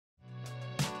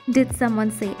Did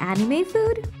someone say anime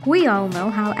food? We all know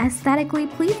how aesthetically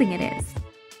pleasing it is.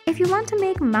 If you want to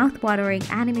make mouth-watering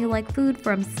anime-like food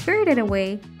from Spirited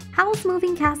Away, Howl's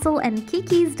Moving Castle, and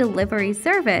Kiki's Delivery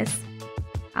Service,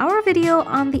 our video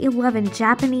on the 11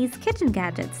 Japanese kitchen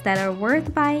gadgets that are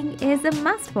worth buying is a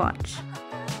must-watch.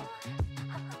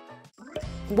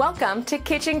 Welcome to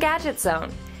Kitchen Gadget Zone.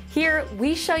 Here,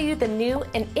 we show you the new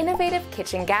and innovative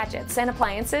kitchen gadgets and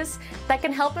appliances that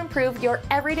can help improve your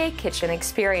everyday kitchen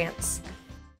experience.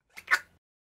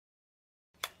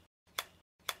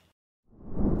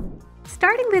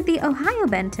 Starting with the OHAYO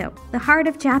Bento, the heart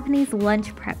of Japanese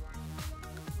lunch prep.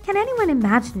 Can anyone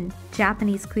imagine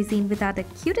Japanese cuisine without the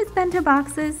cutest bento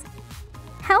boxes?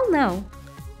 Hell no!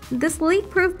 This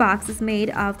leak-proof box is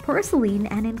made of porcelain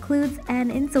and includes an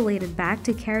insulated bag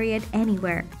to carry it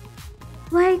anywhere.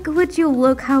 Like, would you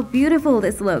look how beautiful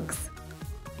this looks?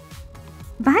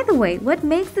 By the way, what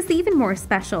makes this even more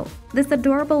special? This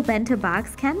adorable bento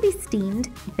box can be steamed,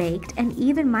 baked, and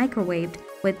even microwaved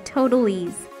with total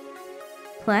ease.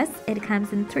 Plus, it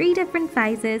comes in 3 different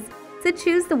sizes, so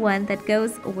choose the one that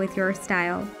goes with your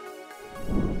style.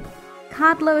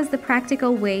 Codlo is the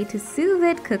practical way to sous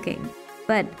vide cooking.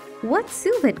 But what's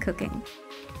sous vide cooking?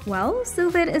 Well,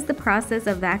 sous vide is the process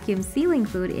of vacuum sealing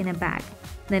food in a bag,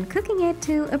 then cooking it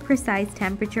to a precise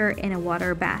temperature in a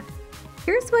water bath.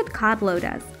 Here's what Codlo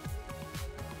does.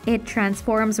 It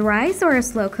transforms rice or a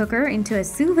slow cooker into a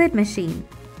sous vide machine.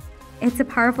 It's a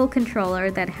powerful controller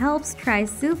that helps try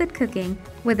sous vide cooking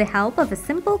with the help of a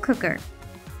simple cooker.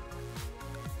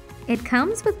 It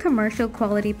comes with commercial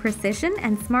quality precision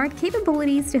and smart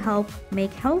capabilities to help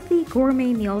make healthy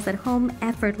gourmet meals at home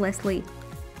effortlessly.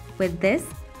 With this,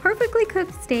 perfectly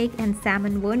cooked steak and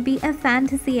salmon won't be a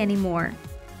fantasy anymore.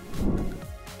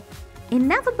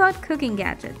 Enough about cooking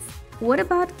gadgets. What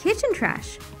about kitchen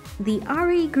trash? The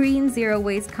RE Green Zero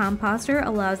Waste Composter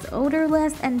allows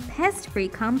odorless and pest-free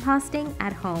composting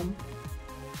at home.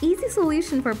 Easy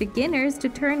solution for beginners to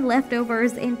turn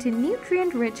leftovers into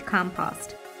nutrient-rich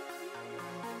compost.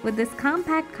 With this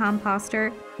compact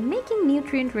composter, making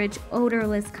nutrient-rich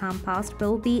odorless compost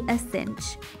will be a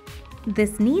cinch.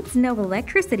 This needs no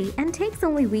electricity and takes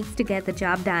only weeks to get the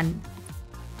job done.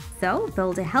 So,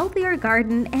 build a healthier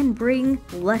garden and bring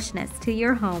lushness to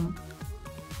your home.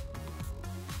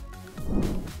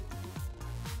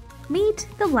 Meet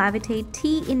the Levitate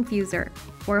Tea Infuser,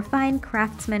 where fine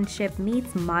craftsmanship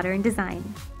meets modern design.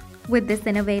 With this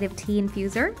innovative tea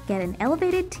infuser, get an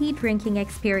elevated tea drinking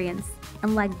experience.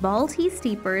 Unlike ball tea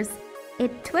steepers,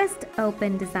 its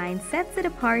twist-open design sets it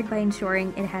apart by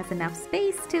ensuring it has enough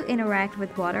space to interact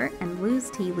with water and loose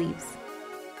tea leaves.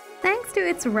 Thanks to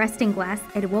its resting glass,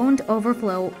 it won't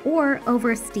overflow or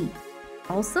oversteep.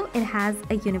 Also, it has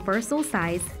a universal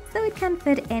size, so it can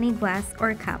fit any glass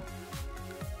or cup.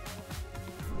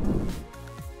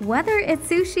 Whether it's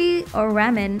sushi or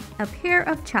ramen, a pair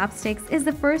of chopsticks is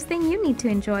the first thing you need to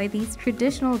enjoy these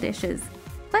traditional dishes.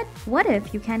 But what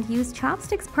if you can't use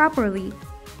chopsticks properly?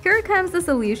 Here comes the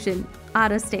solution.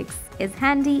 Autosticks is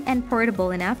handy and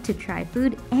portable enough to try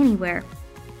food anywhere.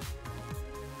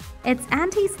 Its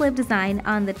anti-slip design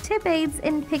on the tip aids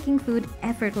in picking food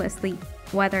effortlessly,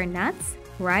 whether nuts,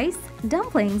 rice,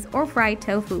 dumplings, or fried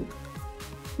tofu.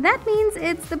 That means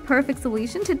it's the perfect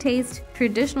solution to taste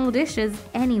traditional dishes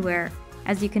anywhere,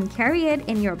 as you can carry it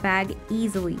in your bag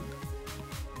easily.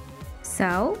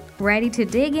 So, ready to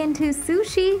dig into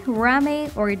sushi,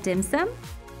 ramen, or dim sum?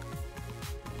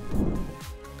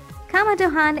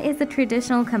 Kamadohan is a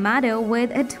traditional kamado with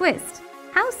a twist.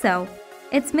 How so?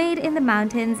 It's made in the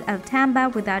mountains of Tamba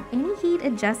without any heat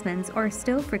adjustments or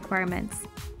stove requirements.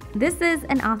 This is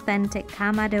an authentic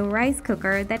kamado rice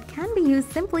cooker that can be used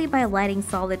simply by lighting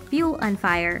solid fuel on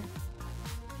fire.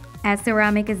 As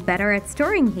ceramic is better at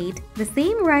storing heat, the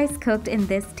same rice cooked in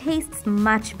this tastes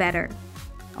much better.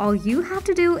 All you have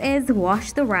to do is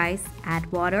wash the rice, add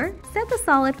water, set the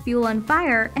solid fuel on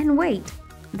fire, and wait.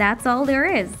 That's all there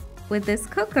is. With this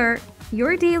cooker,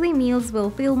 your daily meals will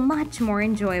feel much more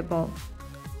enjoyable.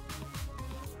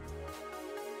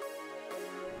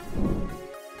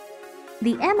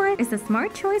 The MI is a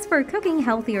smart choice for cooking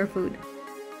healthier food.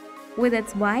 With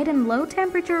its wide and low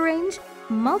temperature range,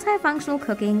 multifunctional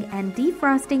cooking and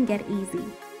defrosting get easy.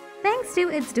 Thanks to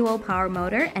its dual power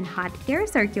motor and hot air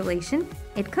circulation,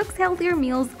 it cooks healthier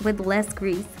meals with less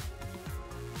grease.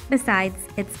 Besides,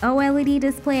 its OLED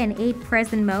display and 8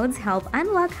 present modes help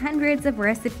unlock hundreds of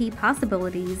recipe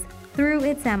possibilities through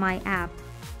its MI app.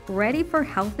 Ready for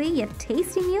healthy yet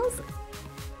tasty meals?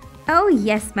 Oh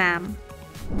yes, ma'am!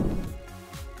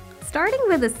 Starting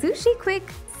with the SushiQuik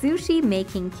Sushi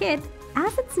Making Kit,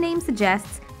 as its name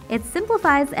suggests, It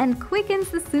simplifies and quickens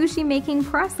the sushi making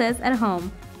process at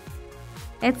home.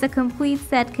 It's a complete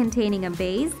set containing a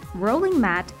base, rolling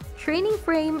mat, training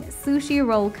frame, sushi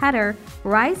roll cutter,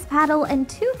 rice paddle, and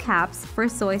 2 caps for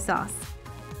soy sauce.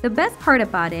 The best part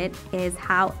about it is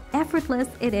how effortless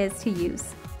it is to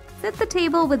use. Set the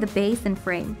table with the base and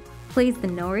frame. Place the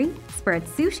nori, spread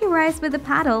sushi rice with the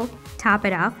paddle, top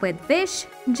it off with fish,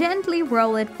 gently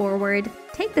roll it forward,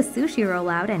 take the sushi roll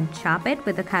out and chop it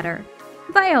with the cutter.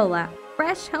 Viola,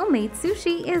 fresh homemade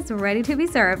sushi is ready to be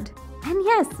served. And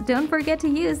yes, don't forget to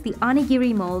use the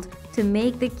onigiri mold to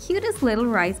make the cutest little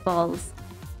rice balls.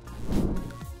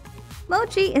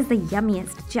 Mochi is the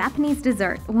yummiest Japanese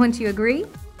dessert, won't you agree?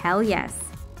 Hell yes!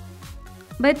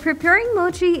 But preparing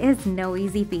mochi is no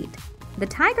easy feat. The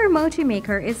Tiger Mochi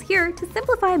Maker is here to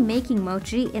simplify making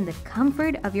mochi in the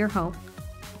comfort of your home.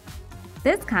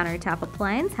 This countertop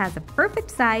appliance has a perfect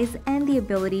size and the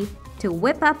ability to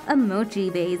whip up a mochi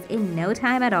base in no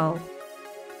time at all.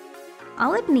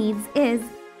 All it needs is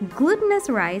glutinous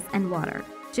rice and water.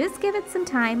 Just give it some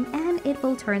time and it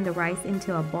will turn the rice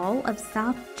into a ball of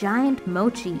soft giant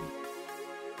mochi,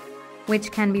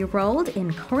 which can be rolled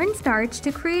in cornstarch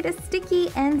to create a sticky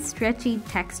and stretchy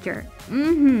texture.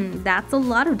 That's a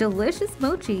lot of delicious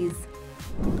mochis.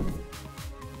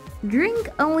 Drink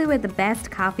only with the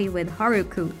best coffee with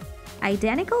Horoku,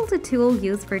 identical to tool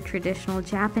used for traditional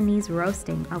Japanese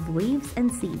roasting of leaves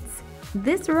and seeds.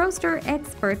 This roaster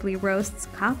expertly roasts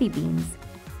coffee beans.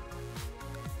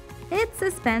 It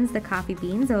suspends the coffee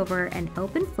beans over an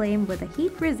open flame with a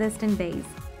heat-resistant base,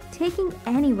 taking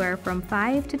anywhere from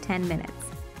 5 to 10 minutes.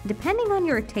 Depending on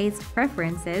your taste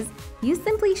preferences, you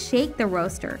simply shake the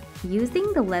roaster,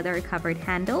 using the leather-covered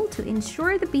handle to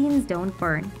ensure the beans don't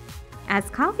burn. As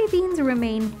coffee beans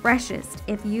remain freshest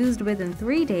if used within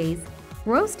 3 days,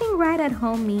 roasting right at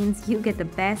home means you get the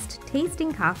best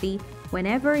tasting coffee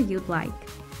whenever you'd like.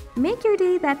 Make your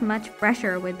day that much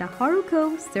fresher with the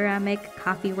Horoku ceramic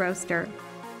coffee roaster.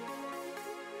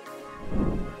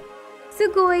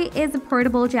 SUGOI is a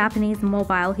portable Japanese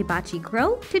mobile hibachi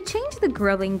grill to change the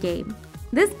grilling game.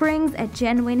 This brings a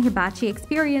genuine hibachi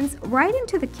experience right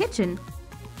into the kitchen.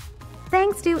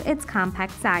 Thanks to its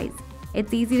compact size,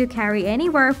 it's easy to carry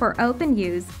anywhere for open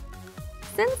use.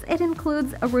 Since it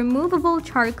includes a removable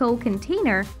charcoal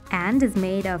container and is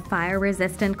made of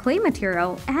fire-resistant clay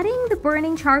material, adding the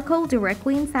burning charcoal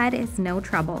directly inside is no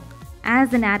trouble.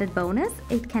 As an added bonus,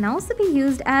 it can also be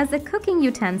used as a cooking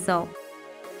utensil.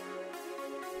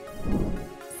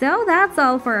 So that's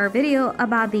all for our video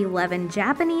about the 11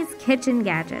 Japanese kitchen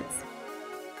gadgets.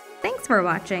 Thanks for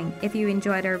watching. If you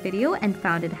enjoyed our video and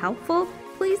found it helpful,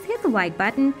 please hit the like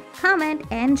button, comment,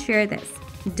 and share this.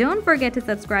 Don't forget to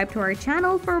subscribe to our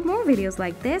channel for more videos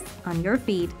like this on your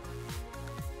feed.